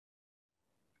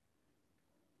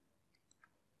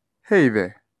Hey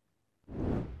there,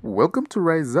 welcome to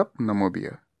Rise Up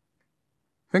Namibia.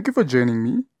 Thank you for joining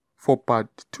me for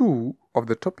part 2 of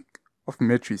the topic of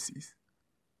matrices.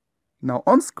 Now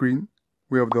on screen,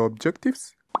 we have the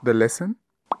objectives, the lesson,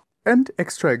 and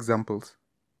extra examples.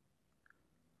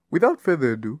 Without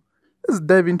further ado, let's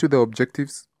dive into the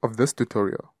objectives of this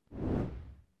tutorial.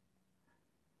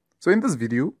 So in this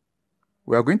video,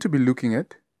 we are going to be looking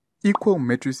at equal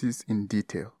matrices in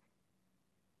detail.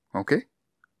 Okay?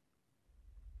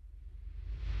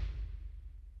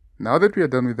 Now that we are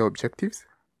done with the objectives,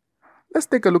 let's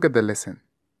take a look at the lesson.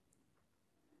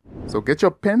 So get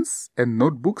your pens and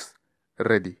notebooks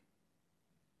ready.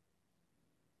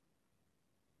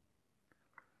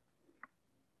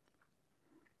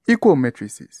 Equal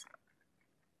matrices.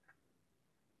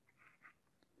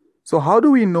 So how do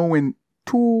we know when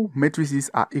two matrices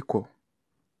are equal?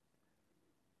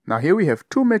 Now here we have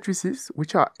two matrices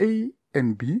which are A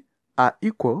and B are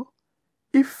equal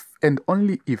if and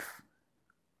only if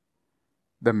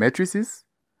the matrices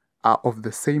are of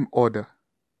the same order.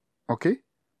 Okay?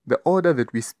 The order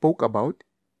that we spoke about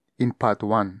in part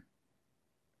 1.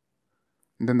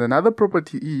 And then another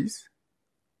property is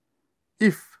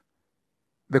if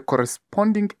the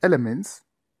corresponding elements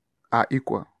are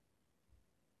equal.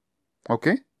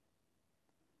 Okay?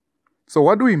 So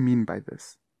what do we mean by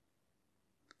this?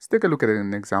 Let's take a look at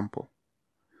an example.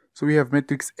 So we have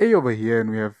matrix A over here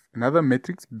and we have another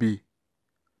matrix B.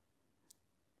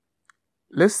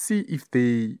 Let's see if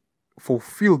they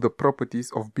fulfill the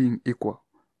properties of being equal.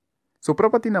 So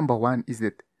property number 1 is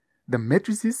that the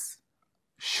matrices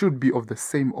should be of the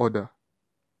same order.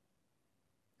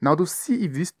 Now to see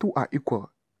if these two are equal,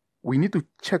 we need to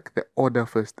check the order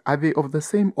first. Are they of the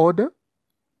same order?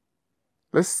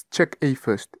 Let's check A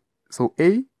first. So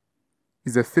A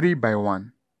is a 3 by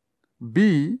 1.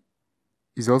 B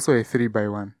is also a 3 by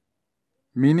 1.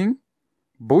 Meaning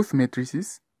both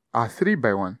matrices are 3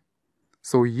 by 1.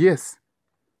 So yes,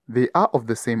 they are of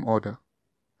the same order.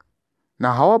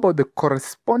 Now how about the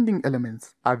corresponding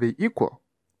elements? Are they equal?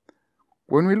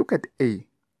 When we look at A,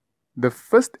 the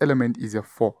first element is a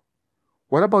 4.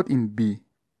 What about in B?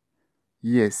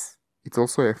 Yes, it's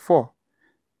also a 4.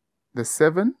 The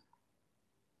 7,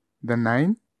 the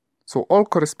 9, so all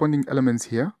corresponding elements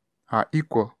here are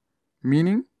equal,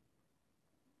 meaning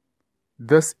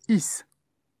this is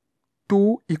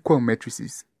two equal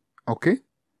matrices. Okay?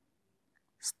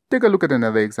 Let's take a look at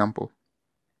another example.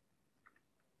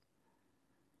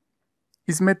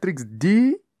 Is matrix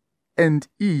D and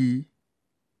E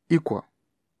equal?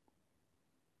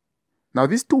 Now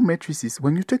these two matrices,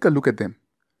 when you take a look at them,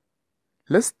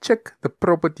 let's check the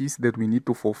properties that we need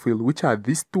to fulfill, which are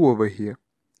these two over here.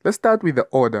 Let's start with the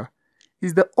order.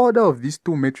 Is the order of these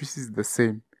two matrices the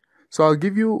same? So I'll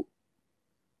give you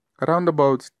around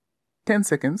about 10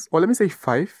 seconds, or let me say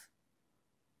 5,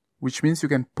 which means you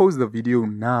can pause the video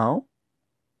now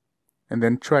and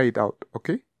then try it out,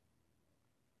 okay?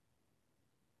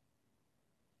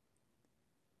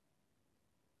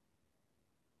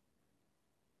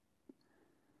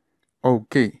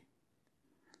 Okay.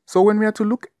 So when we are to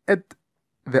look at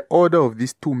the order of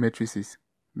these two matrices,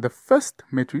 the first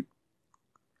matrix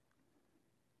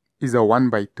is a 1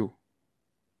 by 2.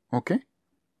 Okay?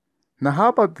 Now how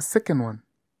about the second one?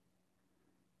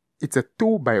 It's a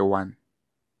 2 by 1.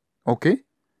 Okay?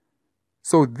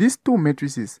 So these two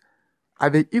matrices,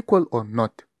 are they equal or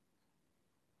not?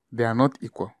 They are not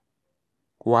equal.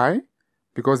 Why?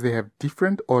 Because they have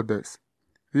different orders.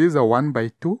 This is a 1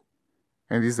 by 2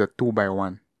 and this is a 2 by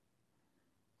 1.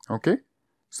 Okay?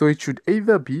 So it should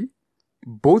either be,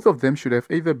 both of them should have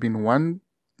either been 1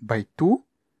 by 2,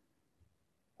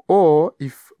 or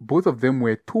if both of them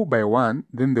were 2 by 1,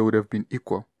 then they would have been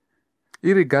equal.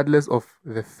 Irregardless of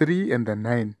the 3 and the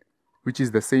 9, which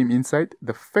is the same inside,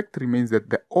 the fact remains that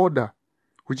the order,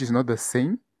 which is not the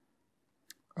same,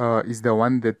 is the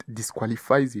one that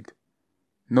disqualifies it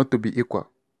not to be equal.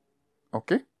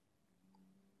 Okay?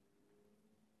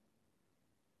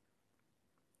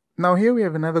 Now here we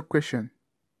have another question.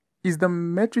 Is the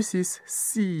matrices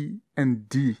C and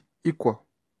D equal?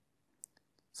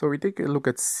 So we take a look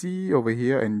at C over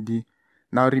here and D.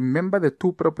 Now remember the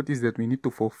two properties that we need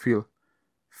to fulfill.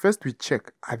 First we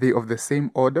check, are they of the same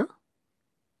order?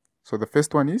 So the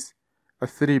first one is a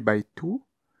 3 by 2.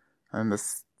 And the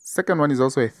second one is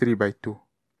also a 3 by 2.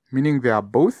 Meaning they are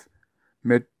both,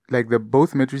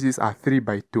 both matrices are 3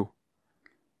 by 2.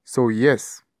 So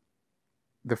yes,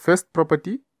 the first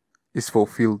property is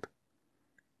fulfilled.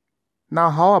 Now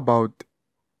how about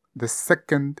the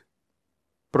second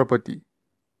property?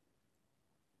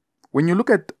 When you look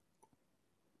at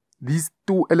these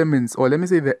two elements, or let me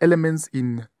say the elements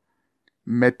in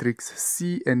matrix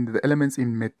C and the elements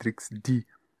in matrix D,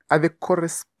 are the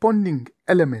corresponding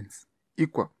elements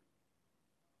equal?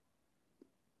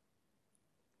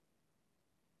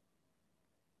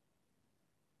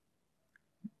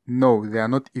 No, they are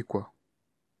not equal.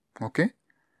 Okay?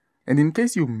 And in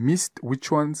case you missed which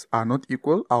ones are not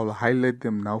equal, I'll highlight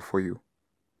them now for you.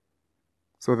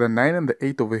 So the 9 and the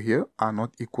 8 over here are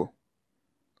not equal.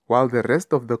 While the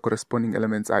rest of the corresponding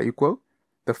elements are equal,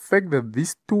 the fact that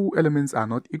these two elements are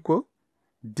not equal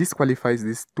disqualifies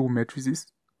these two matrices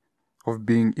of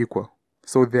being equal.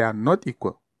 So they are not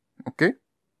equal. Okay?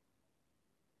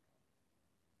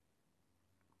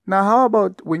 Now how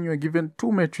about when you are given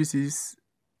two matrices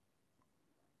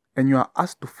and you are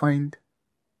asked to find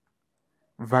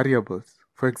variables?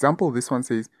 For example, this one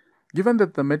says, given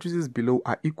that the matrices below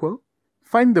are equal,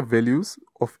 find the values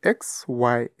of x,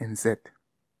 y, and z.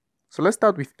 So let's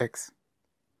start with x.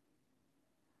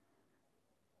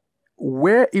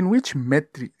 In which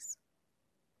matrix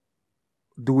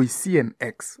do we see an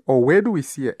x? Or where do we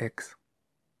see an x?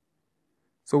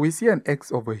 So we see an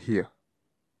x over here,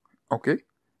 okay,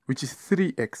 which is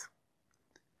 3x.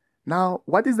 Now,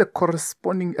 what is the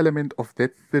corresponding element of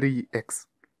that 3x?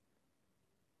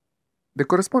 The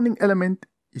corresponding element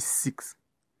is 6.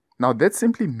 Now, that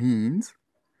simply means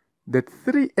that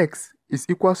 3x is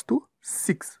equals to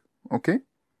 6, okay?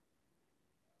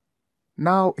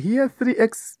 Now, here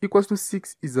 3x equals to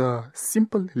 6 is a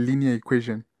simple linear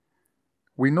equation.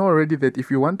 We know already that if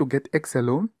you want to get x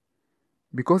alone,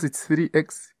 because it's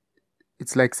 3x,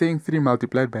 it's like saying 3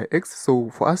 multiplied by x. So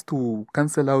for us to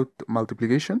cancel out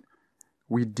multiplication,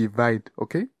 we divide,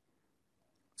 okay?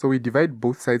 So we divide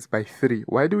both sides by 3.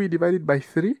 Why do we divide it by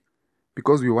 3?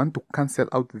 Because we want to cancel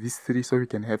out this 3 so we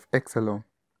can have x alone.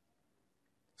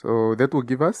 So that will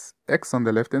give us x on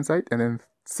the left hand side, and then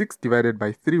 6 divided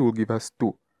by 3 will give us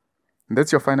 2. And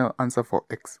that's your final answer for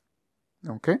x.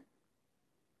 Okay?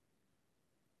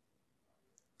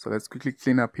 So let's quickly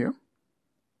clean up here.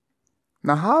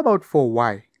 Now how about for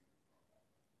y?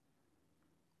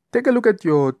 Take a look at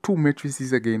your two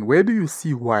matrices again. Where do you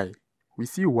see y? We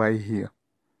see y here.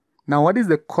 Now what is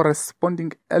the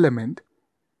corresponding element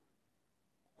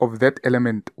of that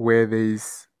element where there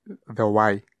is the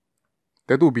y?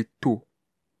 That will be 2.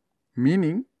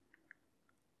 Meaning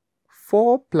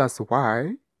 4 plus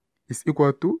y is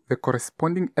equal to the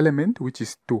corresponding element, which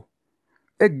is 2.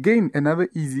 Again, another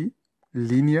easy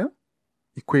linear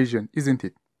equation, isn't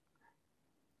it?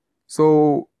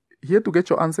 So here to get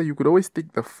your answer, you could always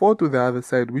take the 4 to the other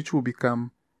side, which will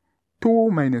become 2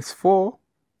 minus 4.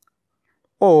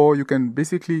 Or you can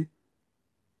basically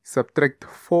subtract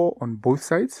 4 on both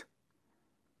sides,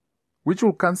 which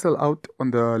will cancel out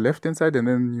on the left hand side, and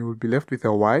then you will be left with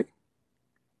a y.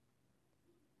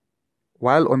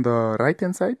 While on the right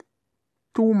hand side,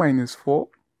 2 minus 4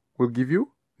 will give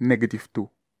you negative 2.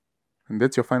 And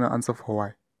that's your final answer for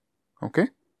y. Okay?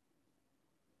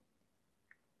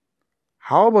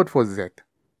 How about for z?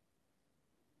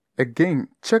 Again,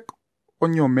 check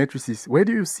on your matrices. Where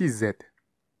do you see z?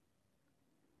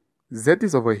 Z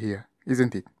is over here,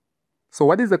 isn't it? So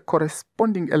what is the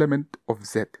corresponding element of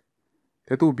z?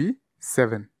 That will be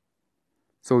 7.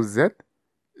 So z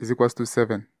is equals to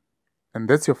 7. And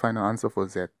that's your final answer for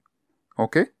z.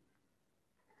 Okay?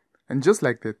 And just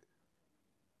like that,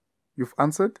 you've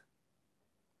answered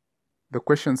the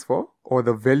questions for, or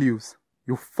the values.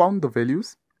 You found the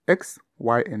values x,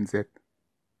 y, and z.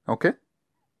 Okay?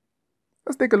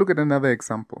 Let's take a look at another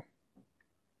example.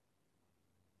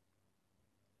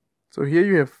 So here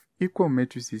you have equal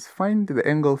matrices. Find the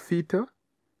angle theta,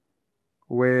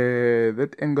 where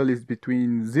that angle is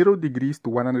between 0 degrees to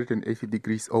 180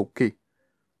 degrees. Okay.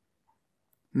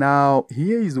 Now,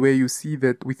 here is where you see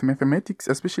that with mathematics,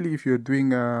 especially if you're doing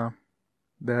the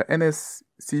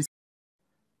NSC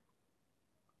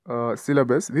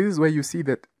syllabus, this is where you see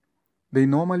that they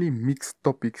normally mix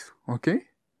topics, okay?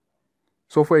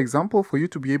 So for example, for you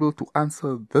to be able to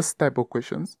answer this type of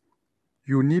questions,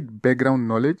 you need background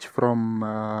knowledge from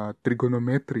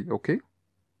trigonometry, okay?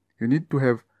 You need to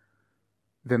have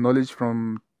the knowledge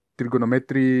from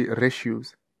trigonometry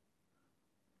ratios.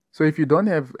 So if you don't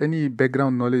have any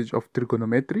background knowledge of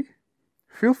trigonometry,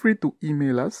 feel free to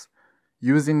email us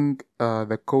using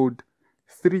the code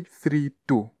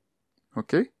 332,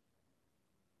 okay?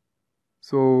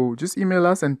 So just email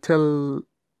us and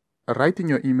write in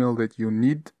your email that you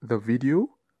need the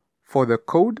video for the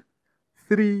code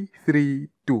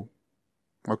 332,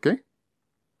 okay?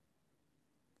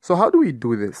 So how do we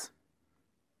do this?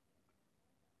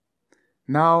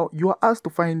 Now you are asked to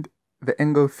find the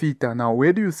angle theta. Now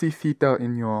where do you see theta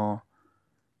in your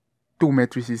two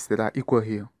matrices that are equal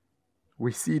here?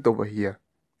 We see it over here,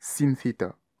 sin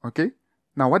theta, okay?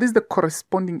 Now, what is the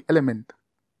corresponding element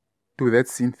to that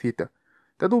sin theta?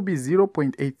 That will be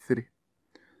 0.83.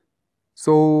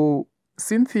 So,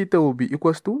 sin theta will be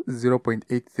equals to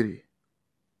 0.83.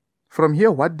 From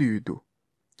here, what do?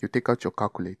 You take out your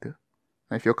calculator.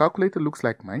 Now, if your calculator looks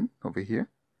like mine over here,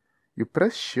 you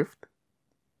press shift,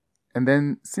 and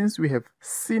then since we have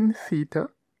sin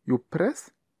theta, you press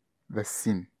the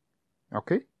sin,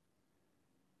 okay?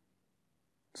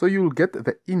 So you will get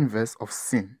the inverse of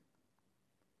sin,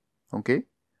 okay?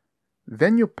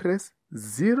 Then you press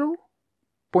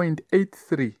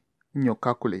 0.83 in your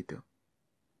calculator.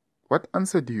 What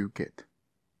answer do you get?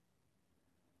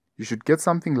 You should get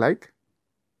something like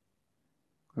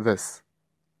this,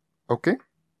 okay?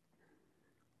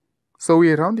 So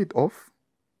we round it off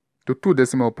to 2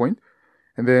 decimal points,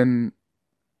 and then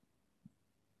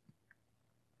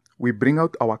we bring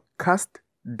out our cast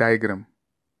diagram.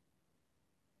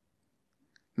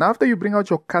 Now, after you bring out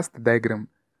your cast diagram,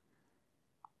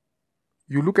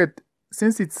 you look at,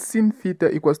 since it's sin theta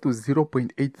equals to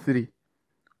 0.83,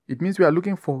 it means we are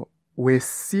looking for where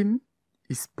sin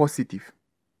is positive.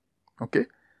 Okay?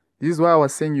 This is why I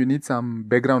was saying you need some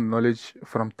background knowledge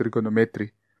from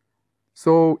trigonometry.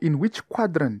 So, in which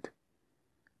quadrant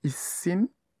is sin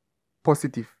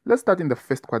positive? Let's start in the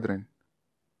first quadrant.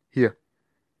 Here,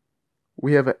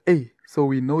 we have an A, so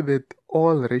we know that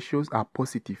all ratios are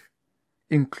positive,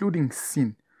 including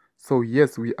sin. So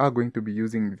yes, we are going to be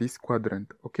using this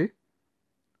quadrant, okay?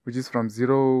 Which is from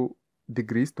 0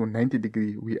 degrees to 90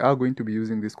 degrees. We are going to be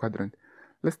using this quadrant.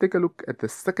 Let's take a look at the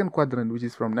second quadrant, which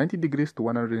is from 90 degrees to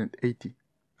 180.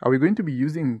 Are we going to be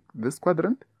using this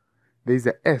quadrant? There is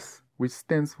a S, which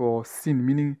stands for sin,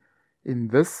 meaning in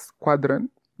this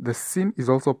quadrant, the sin is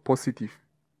also positive.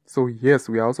 So yes,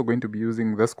 we are also going to be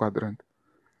using this quadrant.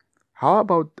 How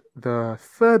about the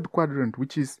third quadrant,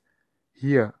 which is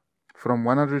here, from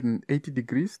 180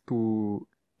 degrees to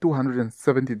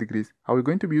 270 degrees? Are we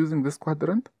going to be using this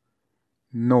quadrant?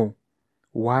 No.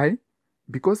 Why?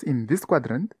 Because in this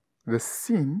quadrant, the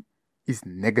sin is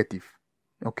negative.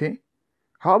 Okay?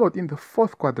 How about in the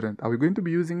fourth quadrant? Are we going to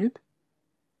be using it?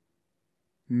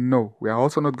 No. We are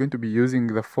also not going to be using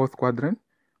the fourth quadrant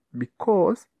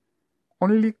because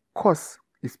only cos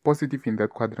is positive in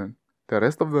that quadrant. The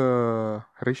rest of the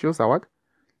ratios are what?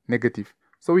 Negative.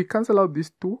 So we cancel out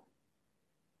these two,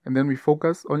 and then we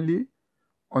focus only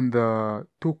on the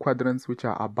two quadrants which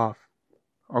are above.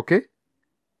 Okay?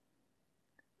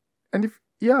 And if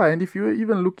you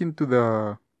even look into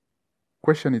the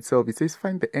question itself, it says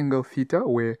find the angle theta,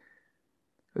 where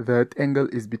that angle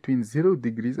is between 0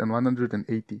 degrees and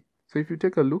 180. So if you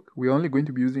take a look, we're only going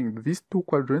to be using these two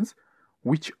quadrants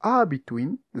which are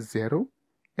between 0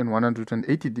 and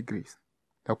 180 degrees.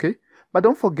 Okay? But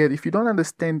don't forget, if you don't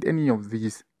understand any of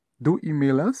these, do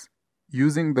email us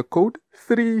using the code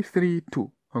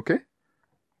 332. Okay?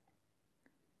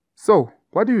 So,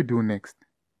 what do you do next?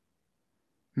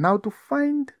 Now, to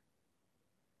find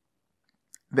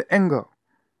the angle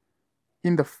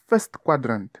in the first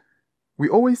quadrant, we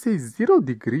always say 0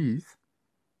 degrees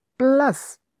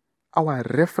plus our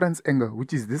reference angle,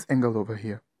 which is this angle over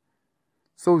here.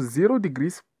 So 0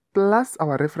 degrees plus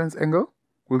our reference angle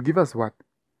will give us what?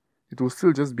 It will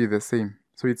still just be the same.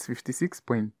 So it's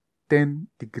 56.10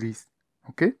 degrees.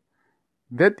 Okay?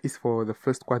 That is for the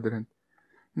first quadrant.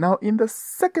 Now in the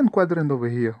second quadrant over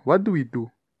here, what do we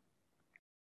do?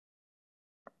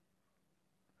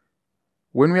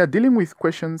 When we are dealing with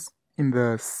questions in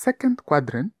the second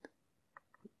quadrant,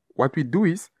 what we do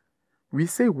is we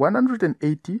say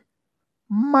 180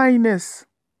 minus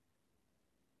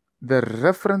the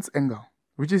reference angle,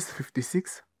 which is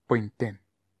 56.10.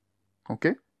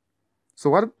 Okay? So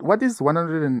what is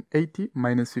 180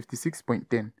 minus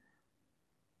 56.10?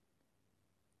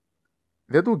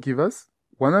 That will give us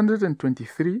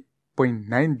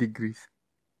 123.9 degrees.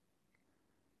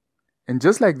 And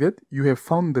just like that, you have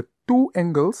found the two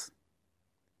angles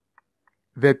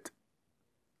that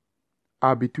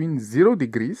are between 0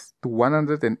 degrees to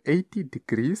 180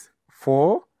 degrees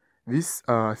for this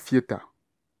theta.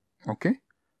 Okay?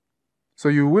 So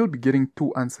you will be getting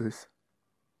two answers,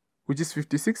 which is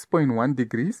 56.1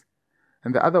 degrees,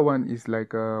 and the other one is like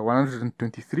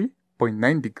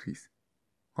 123.9 degrees.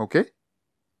 Okay?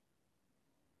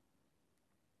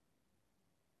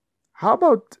 How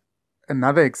about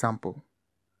another example?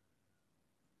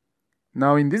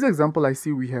 Now in this example, I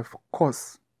see we have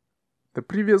cos. The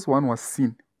previous one was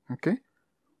sin, okay?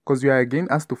 Because we are again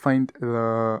asked to find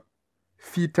the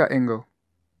theta angle.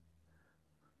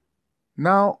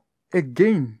 Now,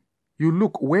 again, you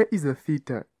look, where is the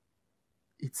theta?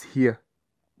 It's here.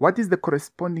 What is the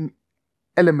corresponding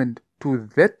element to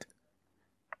that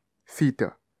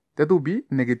theta. That will be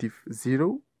negative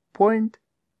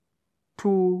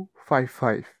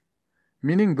 0.255,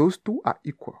 meaning those two are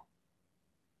equal.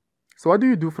 So what do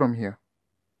you do from here?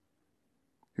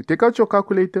 You take out your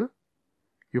calculator,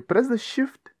 you press the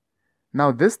shift.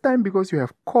 Now this time, because you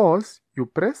have cos, you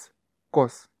press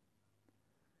cos.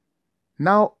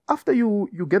 Now after you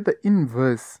get the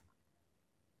inverse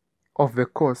of the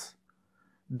cos,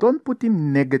 don't put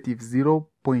in negative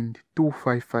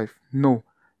 0.255. No,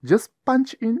 just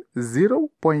punch in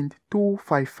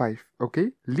 0.255.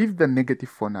 Okay, leave the negative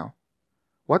for now.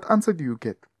 What answer do you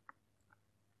get?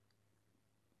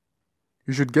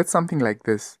 You should get something like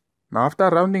this. Now after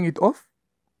rounding it off,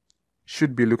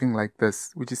 should be looking like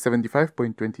this, which is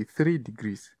 75.23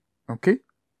 degrees. Okay,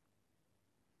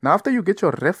 now after you get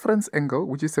your reference angle,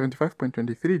 which is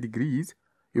 75.23 degrees,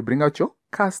 you bring out your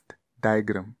cast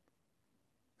diagram.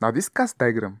 Now this cast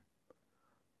diagram,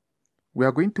 we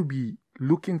are going to be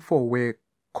looking for where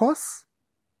cos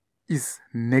is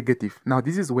negative. Now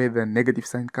this is where the negative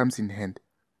sign comes in hand.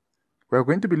 We are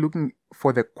going to be looking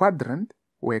for the quadrant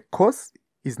where cos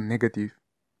is negative.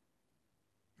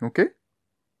 Okay?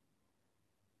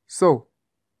 So,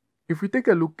 if we take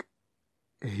a look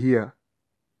here,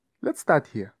 let's start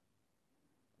here,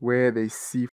 where they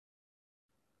see.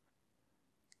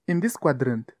 In this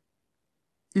quadrant,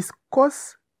 is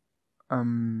cos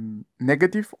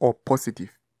negative or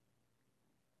positive?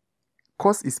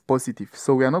 Cos is positive,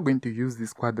 so we are not going to use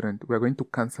this quadrant. We are going to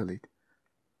cancel it.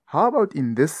 How about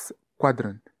in this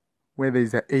quadrant, where there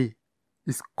is a A?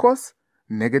 Is cos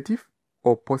negative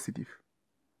or positive?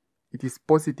 It is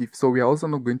positive, so we are also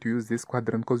not going to use this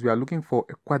quadrant because we are looking for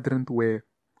a quadrant where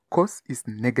cos is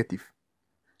negative.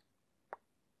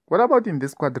 What about in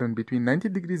this quadrant between 90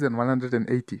 degrees and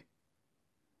 180?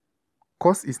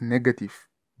 Cos is negative.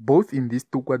 Both in these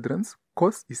two quadrants,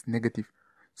 cos is negative.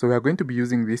 So we are going to be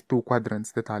using these two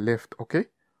quadrants that are left, okay?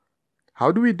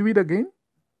 How do we do it again?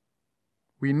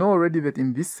 We know already that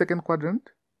in this second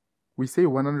quadrant, we say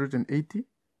 180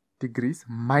 degrees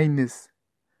minus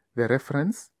the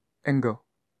reference angle,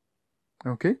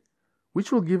 okay,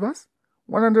 which will give us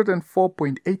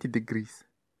 104.80 degrees.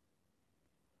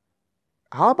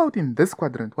 How about in this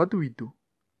quadrant? What do?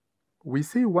 We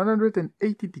say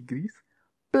 180 degrees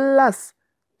plus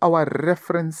our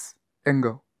reference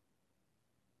angle,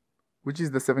 which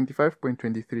is the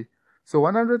 75.23. So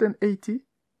 180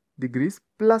 degrees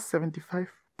plus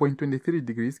 75.23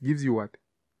 degrees gives you what?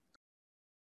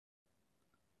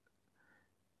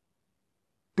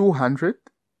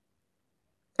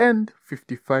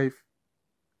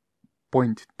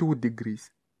 255.2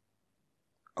 degrees.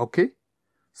 Okay,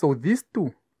 so these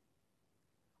two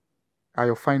are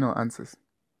your final answers.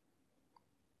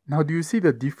 Now, do you see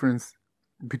the difference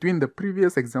between the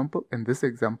previous example and this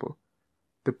example?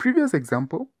 The previous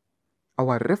example,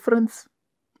 our reference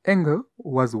angle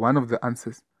was one of the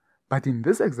answers, but in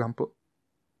this example,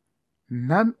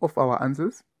 none of our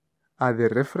answers are the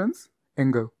reference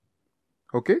angle.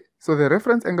 Okay, so the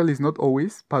reference angle is not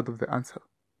always part of the answer.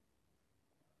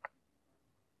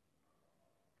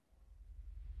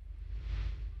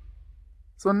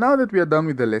 So now that we are done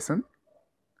with the lesson,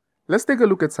 let's take a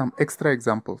look at some extra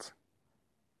examples,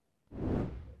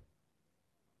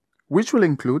 which will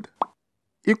include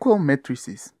equal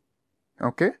matrices.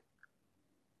 Okay?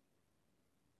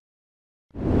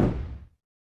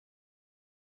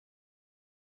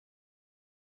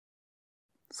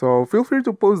 So feel free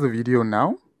to pause the video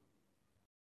now.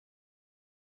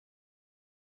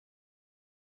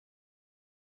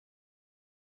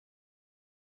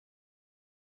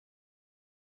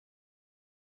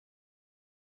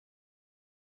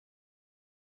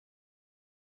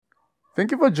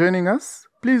 Thank you for joining us.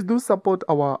 Please do support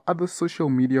our other social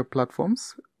media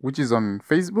platforms, which is on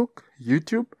Facebook,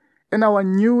 YouTube, and our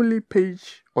newly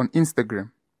page on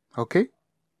Instagram. Okay?